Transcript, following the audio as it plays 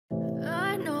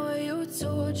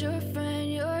told your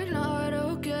friend you're not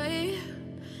okay,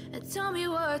 and tell me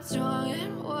what's wrong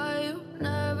and why you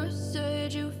never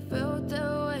said you felt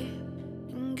that way.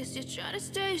 And guess you're trying to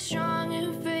stay strong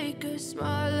and fake a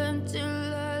smile until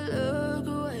I look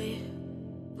away.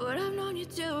 But I've known you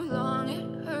too long,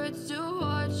 it hurts to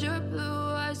watch your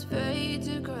blue eyes fade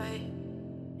to gray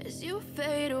as you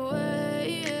fade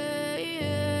away,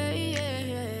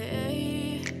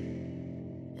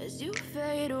 as you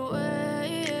fade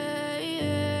away.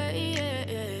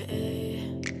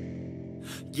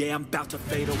 Yeah, I'm about to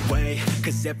fade away,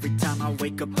 cause every time I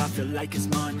wake up I feel like it's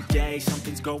Monday.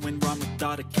 Something's going wrong with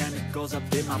all the chemicals up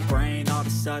in my brain. All of a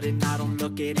sudden I don't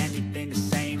look at anything the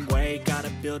same way.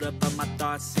 Gotta build up of my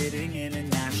thoughts sitting in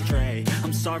an ashtray.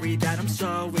 I'm sorry that I'm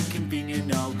so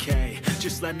inconvenient, okay.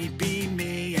 Just let me be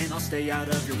me and I'll stay out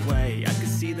of your way. I can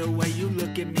see the way you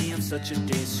look at me, I'm such a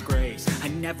disgrace. I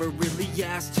never really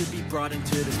asked to be brought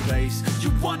into this place. You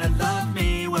wanna love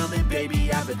me? Well then baby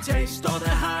have a taste. All the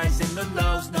highs and the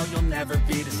lows, no you'll never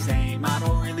be the same. I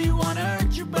don't really wanna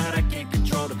hurt you but I can't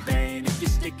control the pain. If you're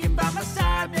sticking by my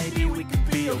side maybe we could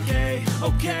be okay.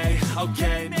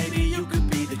 Okay, maybe you could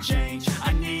be the change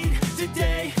I need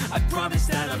today. I promise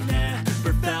that I've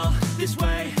never felt this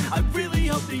way. I really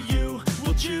hope that you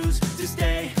will choose to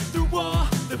stay through all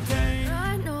the pain.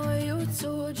 I know you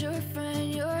told your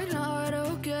friend you're not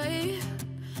okay,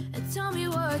 and tell me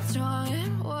what's wrong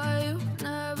and why you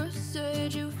never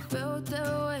said you felt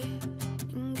that way.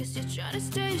 And guess you're trying to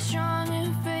stay strong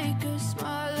and fake a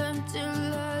smile until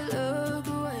I look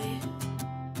away.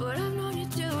 But I've known you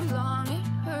too long, it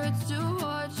hurts to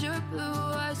watch your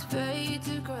blue eyes fade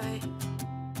to gray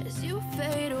as you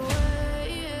fade away,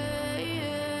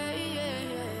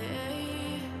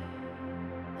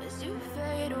 as you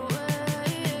fade away,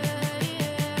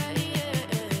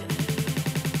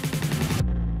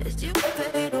 as you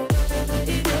fade away.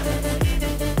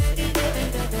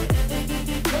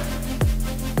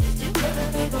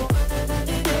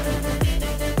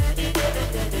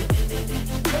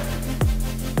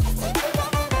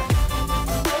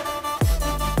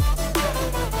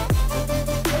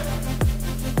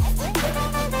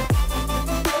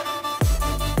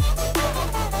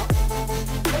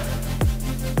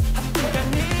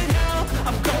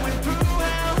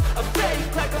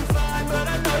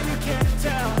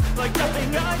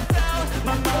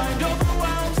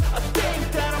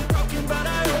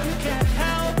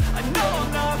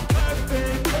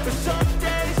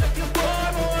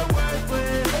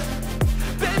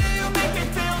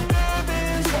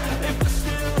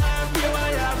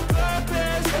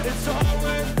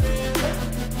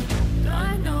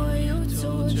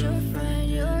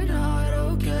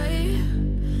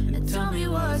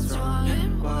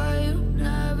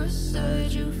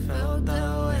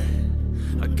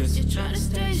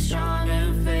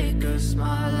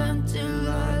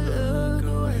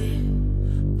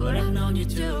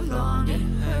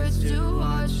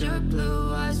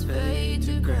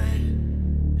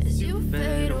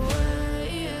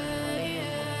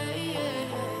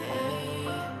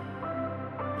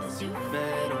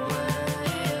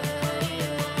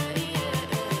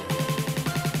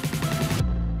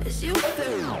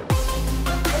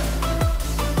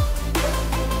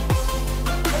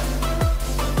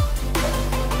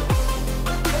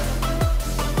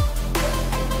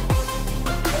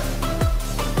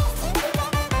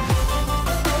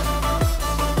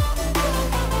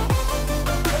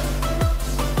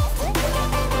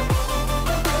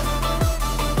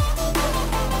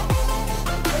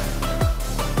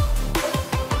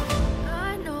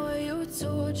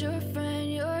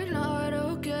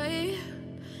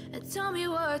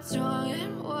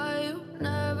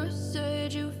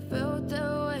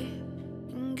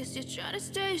 Trying to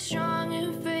stay strong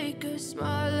and fake a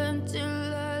smile